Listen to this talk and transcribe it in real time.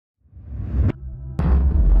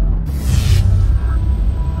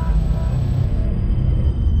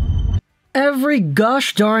every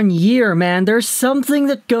gosh darn year, man, there's something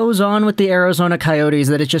that goes on with the Arizona Coyotes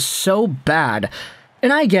that is just so bad.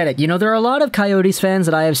 And I get it, you know, there are a lot of Coyotes fans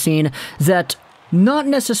that I have seen that not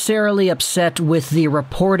necessarily upset with the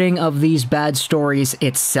reporting of these bad stories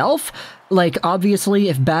itself. Like, obviously,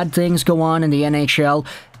 if bad things go on in the NHL,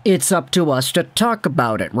 it's up to us to talk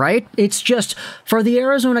about it, right? It's just, for the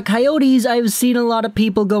Arizona Coyotes, I've seen a lot of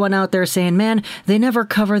people going out there saying, man, they never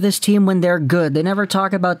cover this team when they're good. They never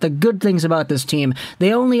talk about the good things about this team.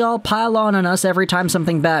 They only all pile on us every time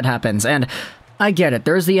something bad happens. And I get it,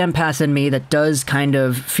 there's the empath in me that does kind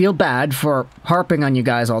of feel bad for harping on you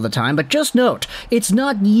guys all the time, but just note, it's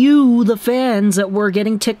not you, the fans, that we're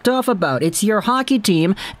getting ticked off about. It's your hockey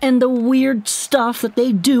team and the weird stuff that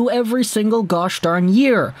they do every single gosh darn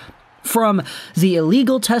year. From the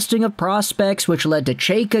illegal testing of prospects, which led to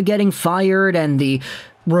Chayka getting fired, and the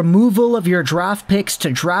removal of your draft picks to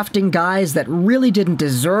drafting guys that really didn't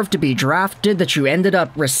deserve to be drafted, that you ended up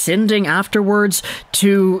rescinding afterwards,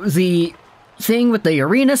 to the thing with the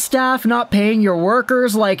arena staff not paying your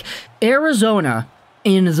workers. Like, Arizona,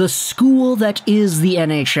 in the school that is the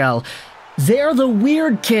NHL, they're the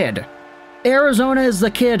weird kid. Arizona is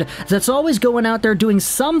the kid that's always going out there doing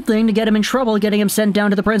something to get him in trouble, getting him sent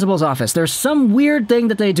down to the principal's office. There's some weird thing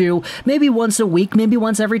that they do, maybe once a week, maybe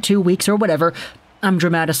once every 2 weeks or whatever. I'm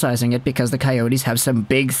dramatizing it because the Coyotes have some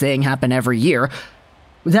big thing happen every year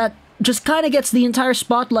that just kind of gets the entire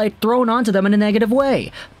spotlight thrown onto them in a negative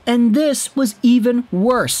way. And this was even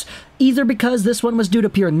worse, either because this one was due to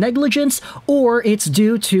pure negligence, or it's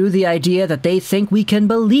due to the idea that they think we can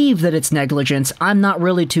believe that it's negligence. I'm not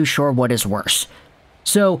really too sure what is worse.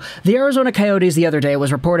 So, the Arizona Coyotes the other day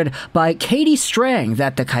was reported by Katie Strang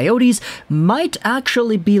that the Coyotes might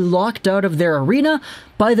actually be locked out of their arena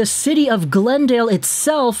by the city of Glendale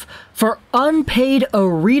itself for unpaid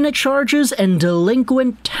arena charges and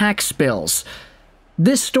delinquent tax bills.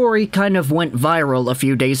 This story kind of went viral a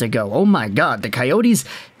few days ago. Oh my god, the Coyotes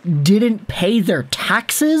didn't pay their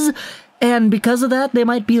taxes? And because of that, they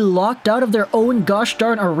might be locked out of their own gosh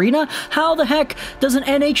darn arena? How the heck does an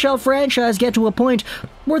NHL franchise get to a point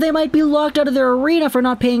where they might be locked out of their arena for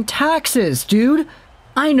not paying taxes, dude?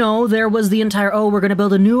 I know there was the entire, oh, we're gonna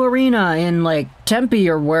build a new arena in, like, Tempe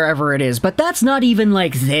or wherever it is, but that's not even,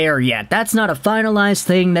 like, there yet. That's not a finalized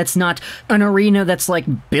thing. That's not an arena that's,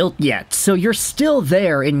 like, built yet. So you're still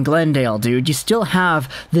there in Glendale, dude. You still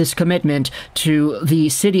have this commitment to the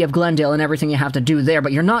city of Glendale and everything you have to do there,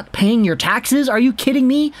 but you're not paying your taxes? Are you kidding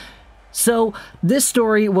me? So this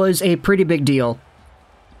story was a pretty big deal.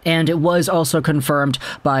 And it was also confirmed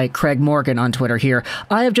by Craig Morgan on Twitter here.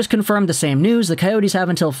 I have just confirmed the same news. The Coyotes have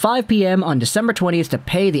until 5 p.m. on December 20th to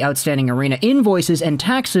pay the outstanding arena invoices and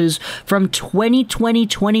taxes from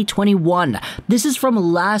 2020-2021. This is from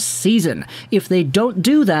last season. If they don't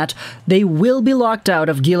do that, they will be locked out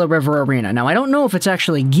of Gila River Arena. Now, I don't know if it's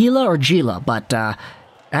actually Gila or Gila, but I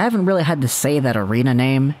haven't really had to say that arena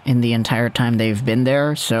name in the entire time they've been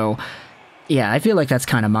there, so yeah, I feel like that's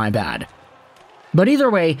kind of my bad. But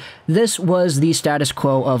either way, this was the status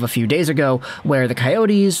quo of a few days ago, where the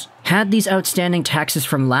Coyotes had these outstanding taxes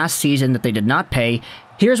from last season that they did not pay.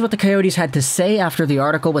 Here's what the Coyotes had to say after the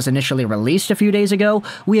article was initially released a few days ago.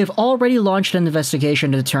 We have already launched an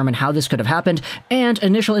investigation to determine how this could have happened, and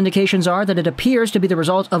initial indications are that it appears to be the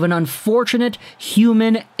result of an unfortunate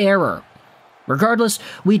human error. Regardless,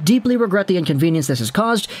 we deeply regret the inconvenience this has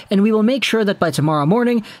caused, and we will make sure that by tomorrow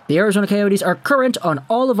morning, the Arizona Coyotes are current on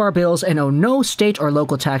all of our bills and owe no state or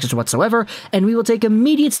local taxes whatsoever, and we will take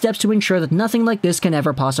immediate steps to ensure that nothing like this can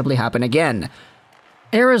ever possibly happen again.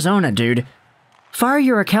 Arizona, dude. Fire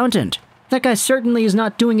your accountant. That guy certainly is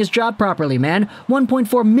not doing his job properly, man.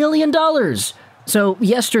 $1.4 million! So,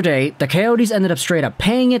 yesterday, the Coyotes ended up straight up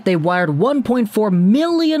paying it. They wired $1.4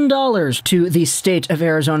 million to the State of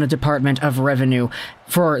Arizona Department of Revenue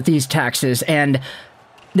for these taxes, and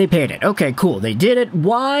they paid it. Okay, cool, they did it.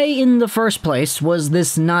 Why, in the first place, was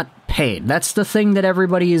this not paid? That's the thing that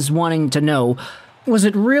everybody is wanting to know. Was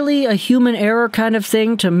it really a human error kind of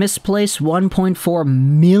thing to misplace $1.4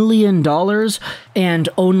 million and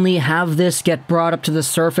only have this get brought up to the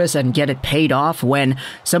surface and get it paid off when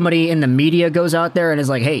somebody in the media goes out there and is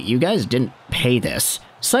like, hey, you guys didn't pay this?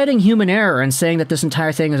 Citing human error and saying that this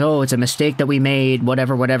entire thing is, oh, it's a mistake that we made,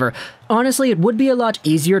 whatever, whatever. Honestly, it would be a lot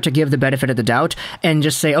easier to give the benefit of the doubt and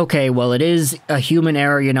just say, okay, well, it is a human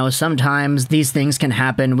error, you know, sometimes these things can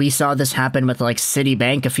happen. We saw this happen with, like,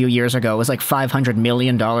 Citibank a few years ago. It was like $500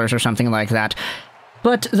 million or something like that.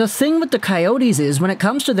 But the thing with the Coyotes is, when it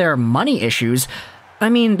comes to their money issues, I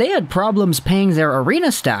mean, they had problems paying their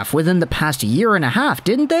arena staff within the past year and a half,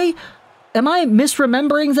 didn't they? Am I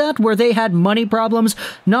misremembering that, where they had money problems,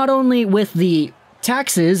 not only with the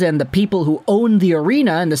taxes and the people who own the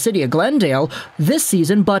arena in the city of Glendale this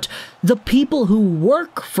season, but the people who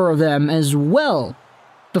work for them as well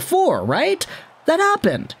before, right? That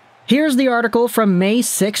happened. Here's the article from May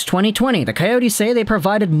 6, 2020. The Coyotes say they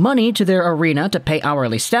provided money to their arena to pay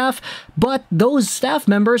hourly staff, but those staff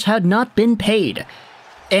members had not been paid.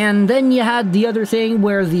 And then you had the other thing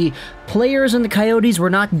where the players in the Coyotes were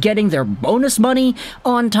not getting their bonus money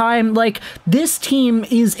on time. Like, this team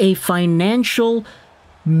is a financial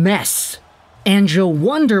mess. And you'll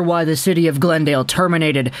wonder why the city of Glendale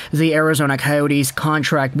terminated the Arizona Coyotes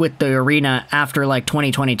contract with the arena after, like,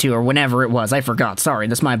 2022 or whenever it was. I forgot. Sorry,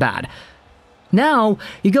 that's my bad. Now,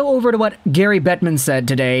 you go over to what Gary Bettman said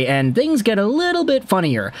today, and things get a little bit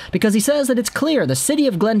funnier, because he says that it's clear the city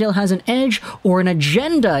of Glendale has an edge or an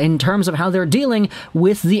agenda in terms of how they're dealing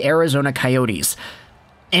with the Arizona Coyotes.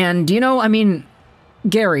 And, you know, I mean,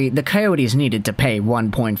 Gary, the Coyotes needed to pay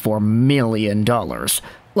 $1.4 million.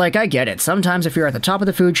 Like, I get it. Sometimes if you're at the top of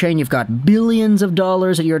the food chain, you've got billions of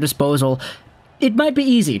dollars at your disposal. It might be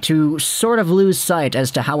easy to sort of lose sight as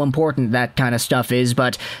to how important that kind of stuff is,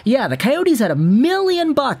 but yeah, the Coyotes had $1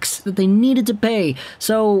 million that they needed to pay,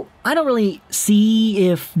 so I don't really see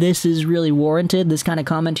if this is really warranted, this kind of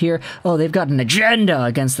comment here. Oh, they've got an agenda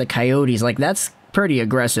against the Coyotes. Like, that's pretty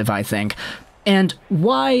aggressive, I think. And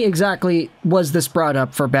why exactly was this brought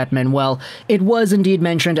up for Bettman? Well, it was indeed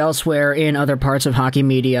mentioned elsewhere in other parts of hockey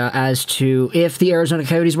media as to if the Arizona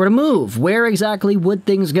Coyotes were to move, where exactly would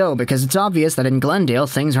things go? Because it's obvious that in Glendale,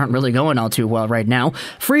 things aren't really going all too well right now.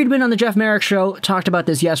 Friedman on the Jeff Merrick Show talked about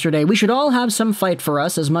this yesterday. We should all have some fight for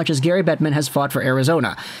us as much as Gary Bettman has fought for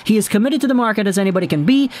Arizona. He is committed to the market as anybody can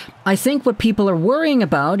be. I think what people are worrying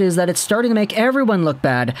about is that it's starting to make everyone look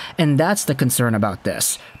bad, and that's the concern about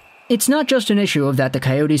this. It's not just an issue of that the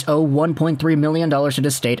Coyotes owe $1.3 million to the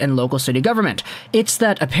state and local city government. It's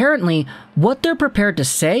that apparently what they're prepared to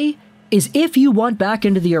say is if you want back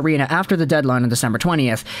into the arena after the deadline on December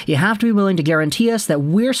 20th, you have to be willing to guarantee us that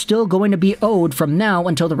we're still going to be owed from now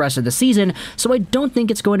until the rest of the season, so I don't think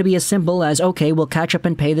it's going to be as simple as, okay, we'll catch up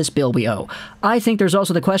and pay this bill we owe. I think there's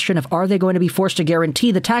also the question of, are they going to be forced to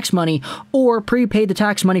guarantee the tax money or prepay the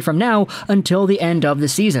tax money from now until the end of the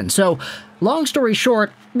season? So, long story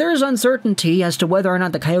short, there's uncertainty as to whether or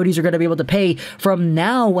not the Coyotes are going to be able to pay from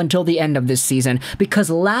now until the end of this season, because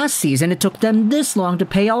last season it took them this long to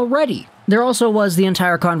pay already. There also was the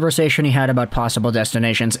entire conversation he had about possible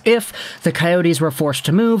destinations if the Coyotes were forced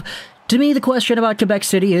to move. To me, the question about Quebec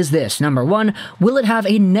City is this. Number one, will it have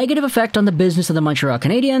a negative effect on the business of the Montreal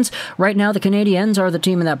Canadiens? Right now, the Canadiens are the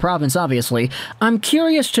team in that province, obviously. I'm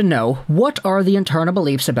curious to know, what are the internal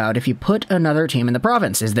beliefs about if you put another team in the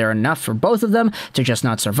province? Is there enough for both of them to just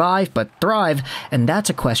not survive, but thrive? And that's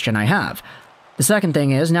a question I have. The second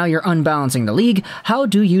thing is, now you're unbalancing the league. How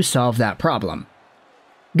do you solve that problem?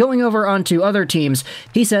 Going over onto other teams,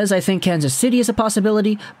 he says, I think Kansas City is a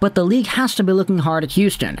possibility, but the league has to be looking hard at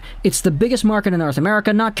Houston. It's the biggest market in North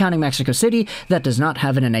America, not counting Mexico City, that does not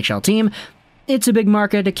have an NHL team. It's a big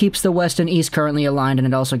market, it keeps the West and East currently aligned, and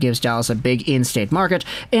it also gives Dallas a big in-state market,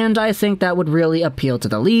 and I think that would really appeal to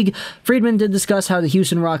the league. Friedman did discuss how the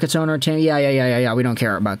Houston Rockets owner team, yeah, we don't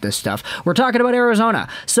care about this stuff. We're talking about Arizona.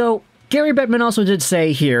 So, Gary Bettman also did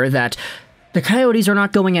say here that the Coyotes are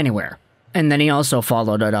not going anywhere. And then he also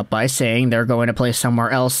followed it up by saying they're going to play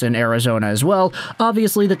somewhere else in Arizona as well.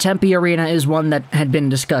 Obviously, the Tempe Arena is one that had been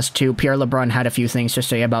discussed too. Pierre LeBrun had a few things to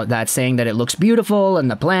say about that, saying that it looks beautiful and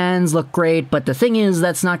the plans look great, but the thing is,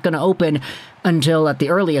 that's not going to open until at the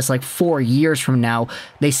earliest, like 4 years from now.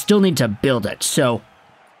 They still need to build it, so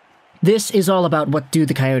this is all about what do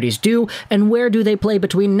the Coyotes do, and where do they play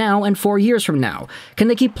between now and 4 years from now? Can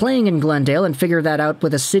they keep playing in Glendale and figure that out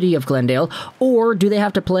with the city of Glendale, or do they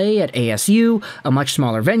have to play at ASU, a much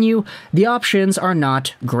smaller venue? The options are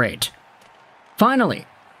not great. Finally,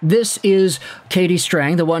 this is Katie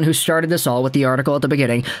Strang, the one who started this all with the article at the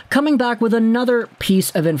beginning, coming back with another piece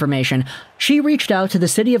of information. She reached out to the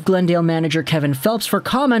City of Glendale manager Kevin Phelps for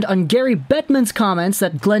comment on Gary Bettman's comments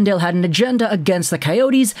that Glendale had an agenda against the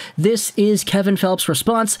Coyotes. This is Kevin Phelps'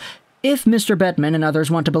 response. If Mr. Bettman and others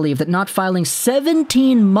want to believe that not filing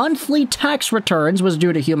 17 monthly tax returns was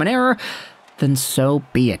due to human error, then so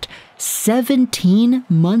be it. 17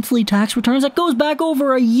 monthly tax returns? That goes back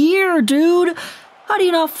over a year, dude! How do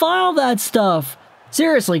you not file that stuff?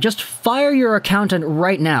 Seriously, just fire your accountant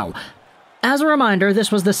right now. As a reminder,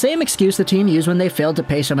 this was the same excuse the team used when they failed to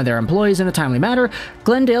pay some of their employees in a timely manner.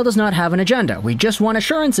 Glendale does not have an agenda. We just want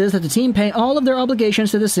assurances that the team pay all of their obligations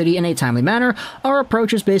to the city in a timely manner. Our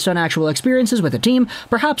approach is based on actual experiences with the team.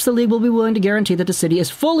 Perhaps the league will be willing to guarantee that the city is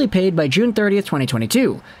fully paid by June 30th,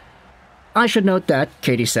 2022. I should note that,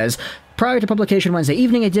 Katie says, prior to publication Wednesday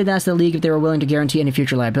evening, I did ask the league if they were willing to guarantee any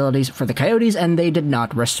future liabilities for the Coyotes, and they did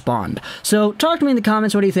not respond. So, talk to me in the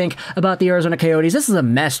comments, what do you think about the Arizona Coyotes? This is a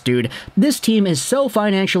mess, dude. This team is so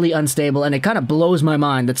financially unstable, and it kind of blows my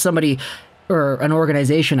mind that somebody, or an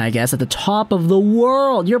organization, I guess, at the top of the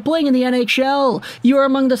world. You're playing in the NHL. You are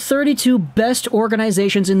among the 32 best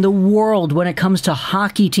organizations in the world when it comes to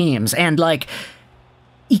hockey teams, and, like,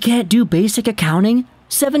 you can't do basic accounting?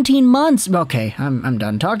 17 months! Okay, I'm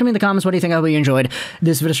done. Talk to me in the comments. What do you think? I hope you enjoyed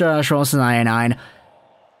this video.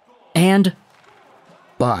 And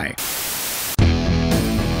bye.